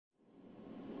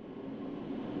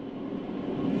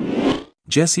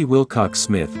Jessie Willcox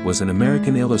Smith was an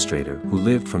American illustrator who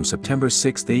lived from September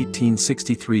 6,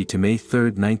 1863 to May 3,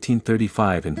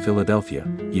 1935 in Philadelphia,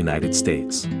 United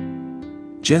States.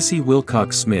 Jessie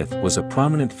Willcox Smith was a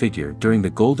prominent figure during the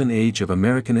golden age of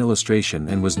American illustration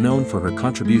and was known for her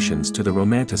contributions to the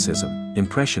Romanticism,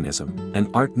 Impressionism, and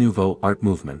Art Nouveau art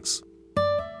movements.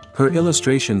 Her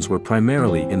illustrations were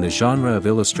primarily in the genre of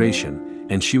illustration,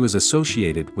 and she was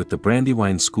associated with the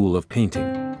Brandywine School of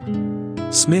Painting.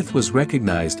 Smith was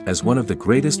recognized as one of the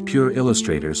greatest pure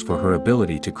illustrators for her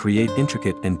ability to create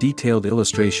intricate and detailed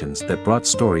illustrations that brought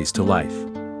stories to life.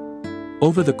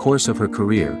 Over the course of her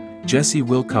career, Jessie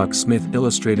Willcox Smith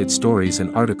illustrated stories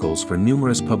and articles for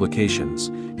numerous publications,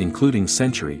 including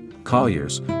Century,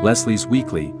 Collier's, Leslie's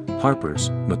Weekly, Harper's,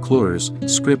 McClure's,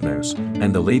 Scribner's,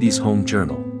 and the Ladies' Home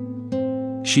Journal.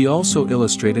 She also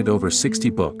illustrated over 60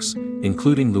 books,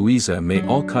 including Louisa May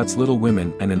Alcott's Little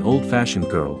Women and An Old-Fashioned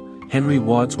Girl, Henry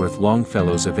Wadsworth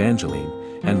Longfellow's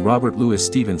Evangeline, and Robert Louis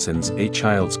Stevenson's A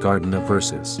Child's Garden of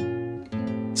Verses.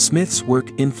 Smith's work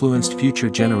influenced future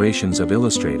generations of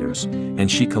illustrators,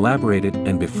 and she collaborated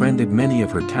and befriended many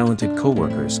of her talented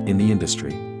co-workers in the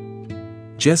industry.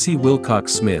 Jessie Willcox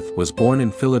Smith was born in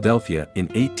Philadelphia in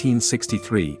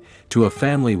 1863, to a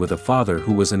family with a father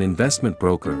who was an investment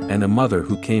broker and a mother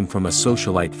who came from a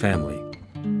socialite family.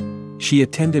 She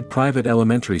attended private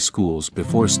elementary schools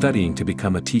before studying to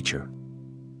become a teacher.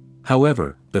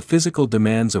 However, the physical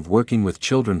demands of working with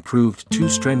children proved too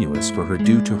strenuous for her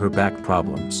due to her back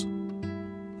problems.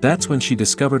 That's when she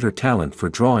discovered her talent for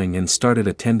drawing and started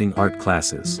attending art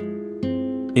classes.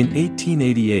 In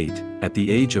 1888, at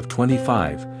the age of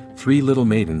 25, Three Little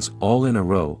Maidens All in a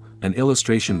Row, an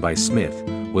illustration by Smith,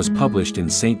 was published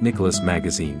in St. Nicholas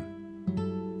magazine.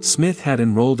 Smith had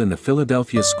enrolled in the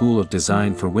Philadelphia School of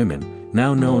Design for Women,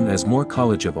 now known as Moore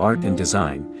College of Art and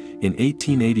Design, in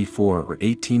 1884 or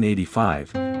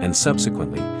 1885, and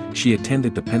subsequently, she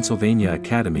attended the Pennsylvania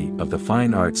Academy of the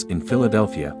Fine Arts in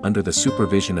Philadelphia under the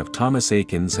supervision of Thomas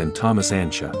Eakins and Thomas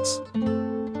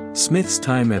Anschutz. Smith's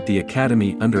time at the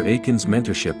Academy under Eakins'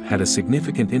 mentorship had a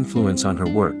significant influence on her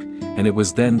work, and it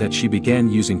was then that she began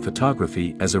using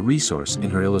photography as a resource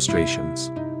in her illustrations.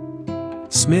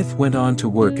 Smith went on to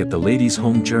work at the Ladies'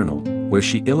 Home Journal, where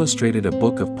she illustrated a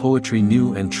book of poetry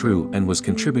new and true and was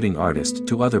contributing artist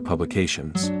to other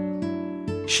publications.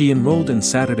 She enrolled in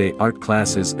Saturday art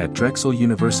classes at Drexel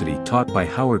University taught by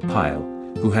Howard Pyle,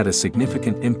 who had a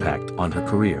significant impact on her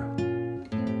career.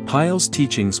 Pyle's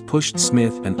teachings pushed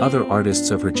Smith and other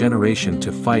artists of her generation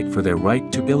to fight for their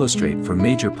right to illustrate for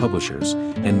major publishers,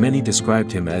 and many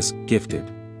described him as gifted.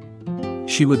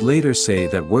 She would later say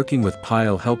that working with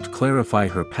Pyle helped clarify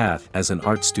her path as an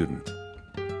art student.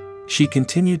 She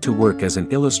continued to work as an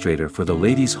illustrator for the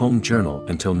Ladies' Home Journal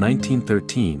until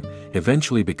 1913,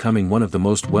 eventually becoming one of the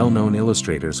most well-known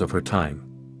illustrators of her time.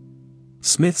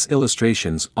 Smith's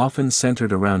illustrations often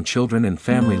centered around children and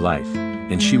family life,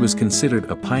 and she was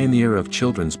considered a pioneer of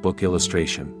children's book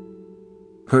illustration.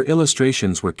 Her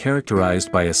illustrations were characterized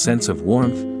by a sense of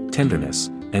warmth, tenderness,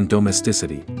 and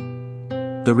domesticity.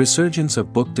 The resurgence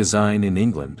of book design in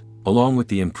England, along with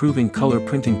the improving color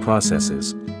printing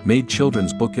processes, made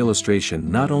children's book illustration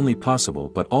not only possible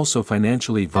but also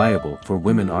financially viable for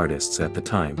women artists at the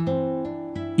time.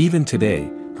 Even today,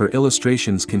 her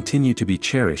illustrations continue to be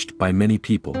cherished by many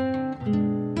people.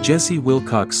 Jessie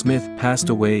Willcox Smith passed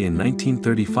away in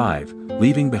 1935,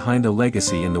 leaving behind a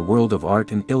legacy in the world of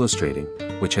art and illustrating,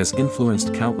 which has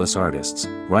influenced countless artists,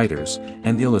 writers,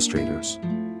 and illustrators.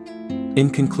 In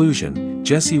conclusion,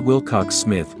 Jessie Willcox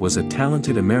Smith was a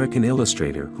talented American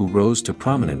illustrator who rose to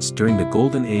prominence during the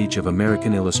golden age of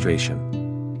American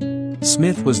illustration.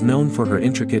 Smith was known for her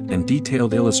intricate and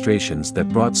detailed illustrations that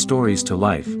brought stories to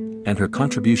life, and her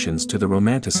contributions to the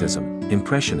Romanticism,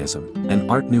 Impressionism,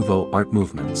 and Art Nouveau art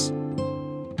movements.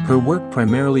 Her work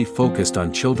primarily focused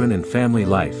on children and family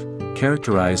life,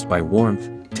 characterized by warmth,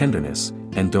 tenderness,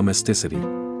 and domesticity.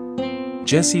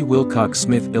 Jessie Willcox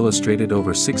Smith illustrated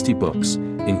over 60 books,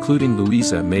 including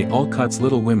Louisa May Alcott's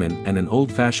Little Women and An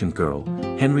Old-Fashioned Girl,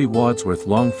 Henry Wadsworth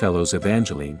Longfellow's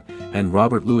Evangeline, and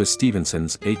Robert Louis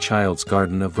Stevenson's A Child's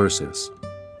Garden of Verses.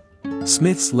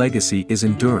 Smith's legacy is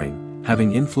enduring,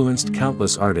 having influenced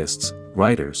countless artists,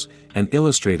 writers, and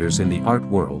illustrators in the art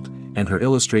world, and her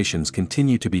illustrations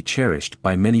continue to be cherished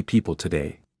by many people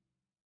today.